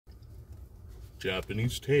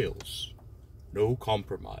Japanese Tales. No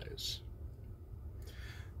Compromise.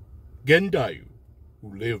 Gendayu,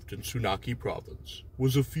 who lived in Tsunaki Province,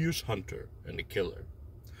 was a fierce hunter and a killer.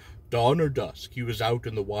 Dawn or dusk, he was out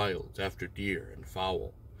in the wilds after deer and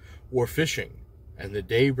fowl, or fishing, and the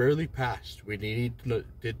day rarely passed when he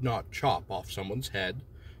did not chop off someone's head,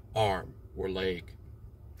 arm, or leg.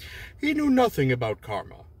 He knew nothing about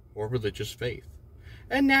karma or religious faith,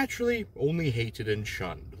 and naturally only hated and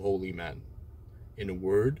shunned holy men. In a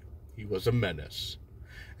word, he was a menace,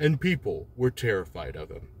 and people were terrified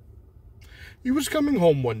of him. He was coming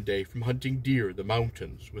home one day from hunting deer in the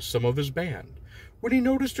mountains with some of his band when he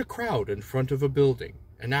noticed a crowd in front of a building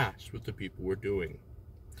and asked what the people were doing.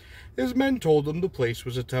 His men told him the place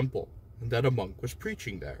was a temple and that a monk was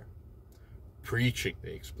preaching there. Preaching,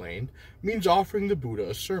 they explained, means offering the Buddha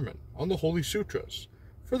a sermon on the Holy Sutras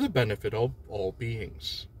for the benefit of all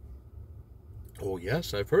beings. "Oh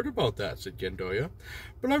yes, I've heard about that," said Gendayu,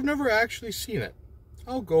 "but I've never actually seen it.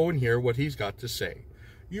 I'll go and hear what he's got to say.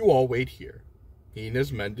 You all wait here." He and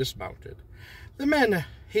his men dismounted. The men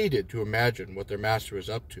hated to imagine what their master was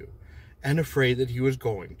up to, and afraid that he was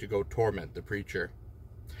going to go torment the preacher.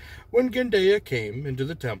 When Gendayu came into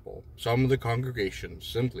the temple, some of the congregation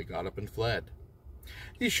simply got up and fled.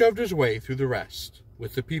 He shoved his way through the rest,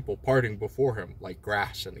 with the people parting before him like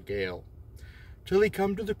grass in a gale, till he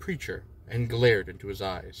come to the preacher and glared into his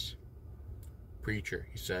eyes. "Preacher,"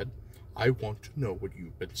 he said, "I want to know what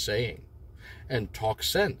you've been saying, and talk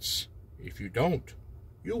sense. If you don't,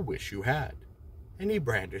 you'll wish you had." And he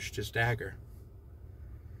brandished his dagger.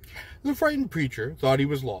 The frightened preacher thought he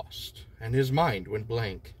was lost, and his mind went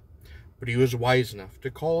blank, but he was wise enough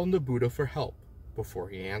to call on the Buddha for help before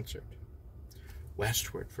he answered.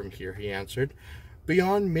 "Westward from here," he answered,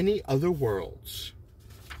 "beyond many other worlds,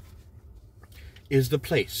 is the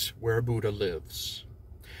place where a Buddha lives.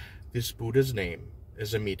 This Buddha's name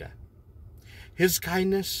is Amida. His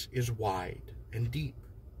kindness is wide and deep.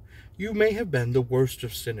 You may have been the worst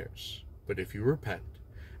of sinners, but if you repent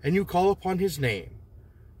and you call upon his name,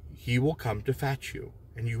 he will come to fetch you,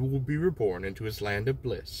 and you will be reborn into his land of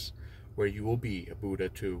bliss, where you will be a Buddha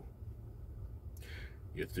too."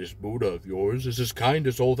 "If this Buddha of yours is as kind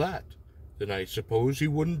as all that, then I suppose he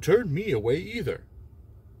wouldn't turn me away either."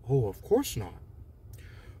 "Oh, of course not."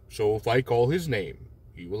 "So if I call his name,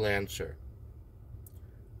 he will answer?"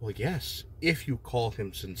 "Well, yes, if you call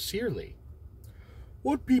him sincerely."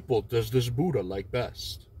 "What people does this Buddha like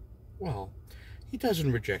best?" "Well, he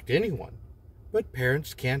doesn't reject anyone, but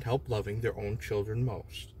parents can't help loving their own children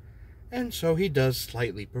most, and so he does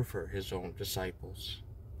slightly prefer his own disciples."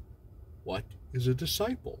 "What is a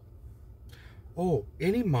disciple?" "Oh,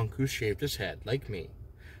 any monk who's shaved his head, like me.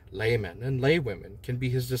 Laymen and laywomen can be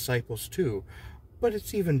his disciples too, but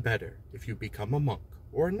it's even better if you become a monk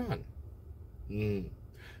or a nun."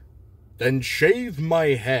 "Then shave my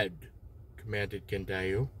head," commanded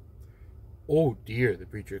Gendayu. "Oh dear," the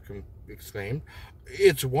preacher exclaimed.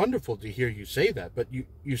 "It's wonderful to hear you say that, but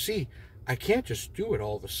you see, I can't just do it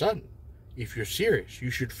all of a sudden. If you're serious,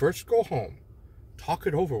 you should first go home, talk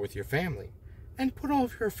it over with your family, and put all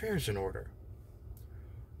of your affairs in order."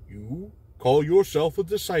 "You call yourself a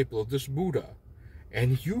disciple of this Buddha,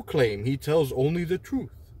 and you claim he tells only the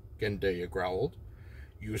truth," Gendayu growled.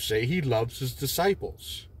 "You say he loves his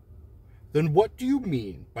disciples. Then what do you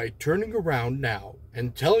mean by turning around now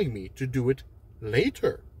and telling me to do it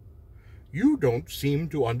later? You don't seem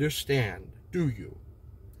to understand, do you?"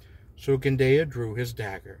 So Gendayu drew his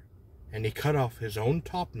dagger, and he cut off his own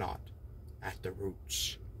top knot at the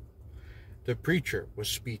roots. The preacher was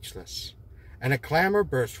speechless, and a clamor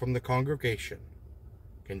burst from the congregation.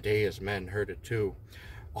 Gendayu's men heard it too.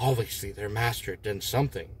 Obviously their master had done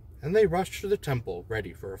something, and they rushed to the temple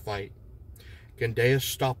ready for a fight. Gendayu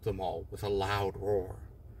stopped them all with a loud roar.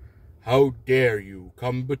 "How dare you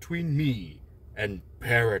come between me and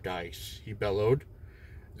paradise?" he bellowed.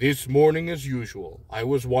 "This morning, as usual, I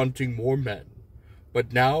was wanting more men,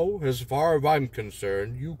 but now, as far as I'm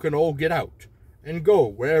concerned, you can all get out and go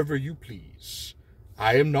wherever you please.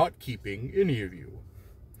 I am not keeping any of you."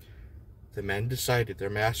 The men decided their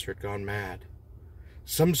master had gone mad.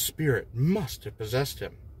 Some spirit must have possessed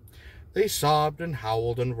him. They sobbed and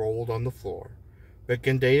howled and rolled on the floor, but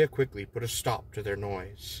Gendayu quickly put a stop to their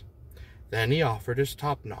noise. Then he offered his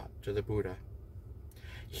top knot to the Buddha.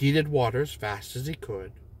 Heated water as fast as he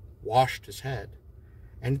could, washed his head,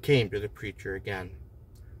 and came to the preacher again.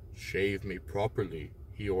 "Shave me properly,"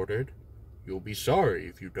 he ordered. "You'll be sorry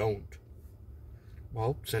if you don't."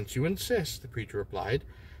 "Well, since you insist," the preacher replied,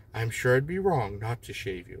 "I'm sure it'd be wrong not to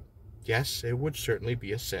shave you. Yes, it would certainly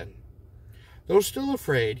be a sin." Though still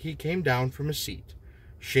afraid, he came down from his seat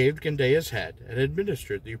shaved Gendea's head, and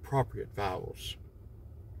administered the appropriate vows.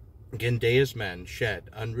 Gendea's men shed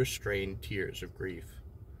unrestrained tears of grief.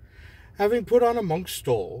 Having put on a monk's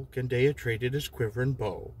stole, Gendea traded his quiver and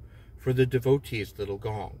bow for the devotee's little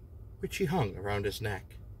gong, which he hung around his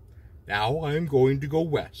neck. "Now I am going to go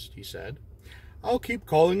west," he said. "I'll keep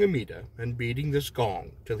calling Amida and beating this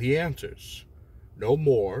gong till he answers. No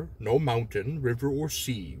more, no mountain, river, or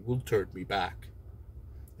sea will turn me back."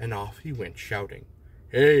 And off he went shouting,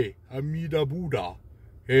 "Hey, Amida Buddha!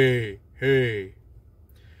 Hey, hey!"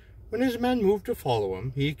 When his men moved to follow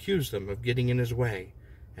him, he accused them of getting in his way,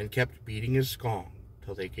 and kept beating his gong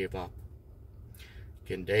till they gave up.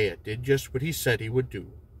 Gendea did just what he said he would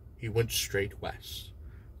do. He went straight west,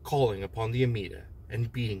 calling upon the Amida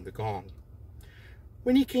and beating the gong.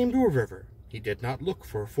 When he came to a river, he did not look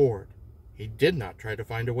for a ford. He did not try to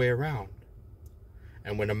find a way around.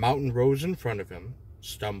 And when a mountain rose in front of him,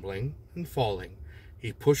 stumbling and falling,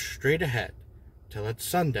 he pushed straight ahead, till at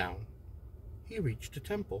sundown he reached a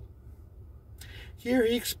temple. Here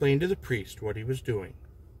he explained to the priest what he was doing.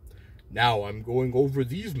 "Now I'm going over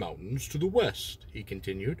these mountains to the west," he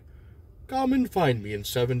continued. "Come and find me in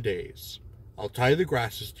 7 days. I'll tie the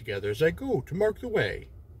grasses together as I go to mark the way.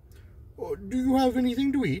 Do you have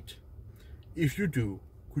anything to eat? If you do,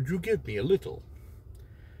 could you give me a little?"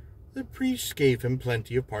 The priest gave him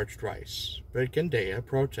plenty of parched rice, but Gendea,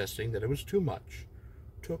 protesting that it was too much,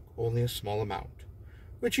 took only a small amount,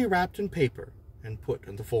 which he wrapped in paper and put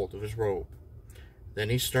in the fold of his robe. Then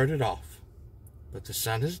he started off. "But the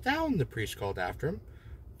sun is down," the priest called after him.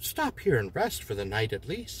 "Stop here and rest for the night at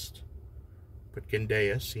least." But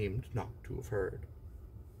Gendea seemed not to have heard.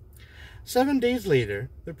 7 days later,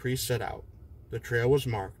 the priest set out. The trail was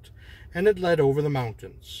marked, and it led over the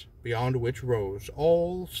mountains, beyond which rose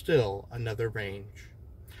all still another range.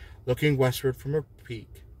 Looking westward from a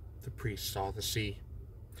peak, the priest saw the sea.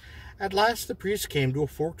 At last the priest came to a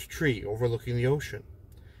forked tree overlooking the ocean.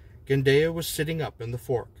 Gendea was sitting up in the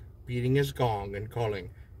fork, beating his gong and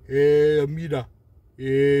calling, "Hey, Amida!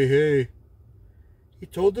 Hey, hey!" He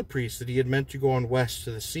told the priest that he had meant to go on west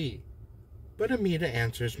to the sea. "But Amida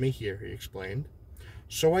answers me here," he explained.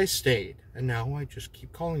 "So I stayed, and now I just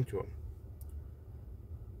keep calling to him."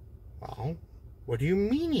 "Well, what do you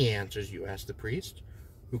mean he answers you?" asked the priest,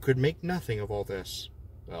 who could make nothing of all this.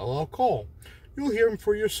 "Well, I'll call. You'll hear him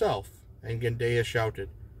for yourself." And Gendea shouted,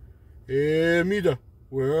 "Hey, Amida,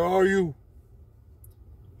 where are you?"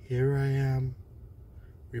 "Here I am,"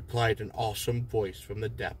 replied an awesome voice from the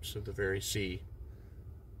depths of the very sea.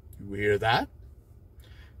 "You hear that?"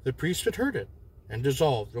 The priest had heard it, and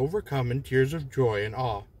dissolved, overcome in tears of joy and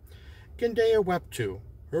awe. Gendea wept too.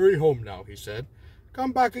 "Hurry home now," he said.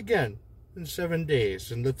 "Come back again in 7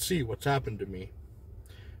 days, and let's see what's happened to me."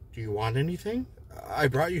 "Do you want anything? I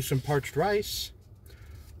brought you some parched rice."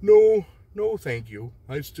 No, thank you.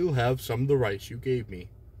 I still have some of the rice you gave me."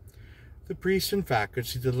 The priest, in fact, could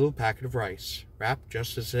see the little packet of rice, wrapped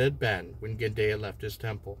just as it had been when Gendea left his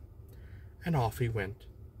temple. And off he went.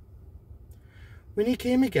 When he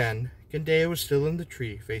came again, Gendea was still in the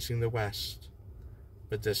tree facing the west.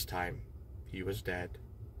 But this time, he was dead.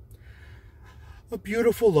 A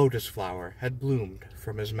beautiful lotus flower had bloomed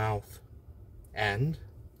from his mouth, and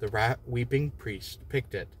the weeping priest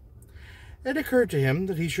picked it. It occurred to him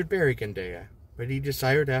that he should bury Gendea, but he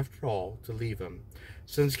decided after all to leave him,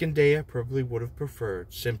 since Gendea probably would have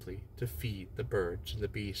preferred simply to feed the birds and the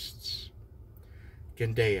beasts.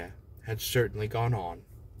 Gendea had certainly gone on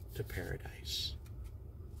to paradise.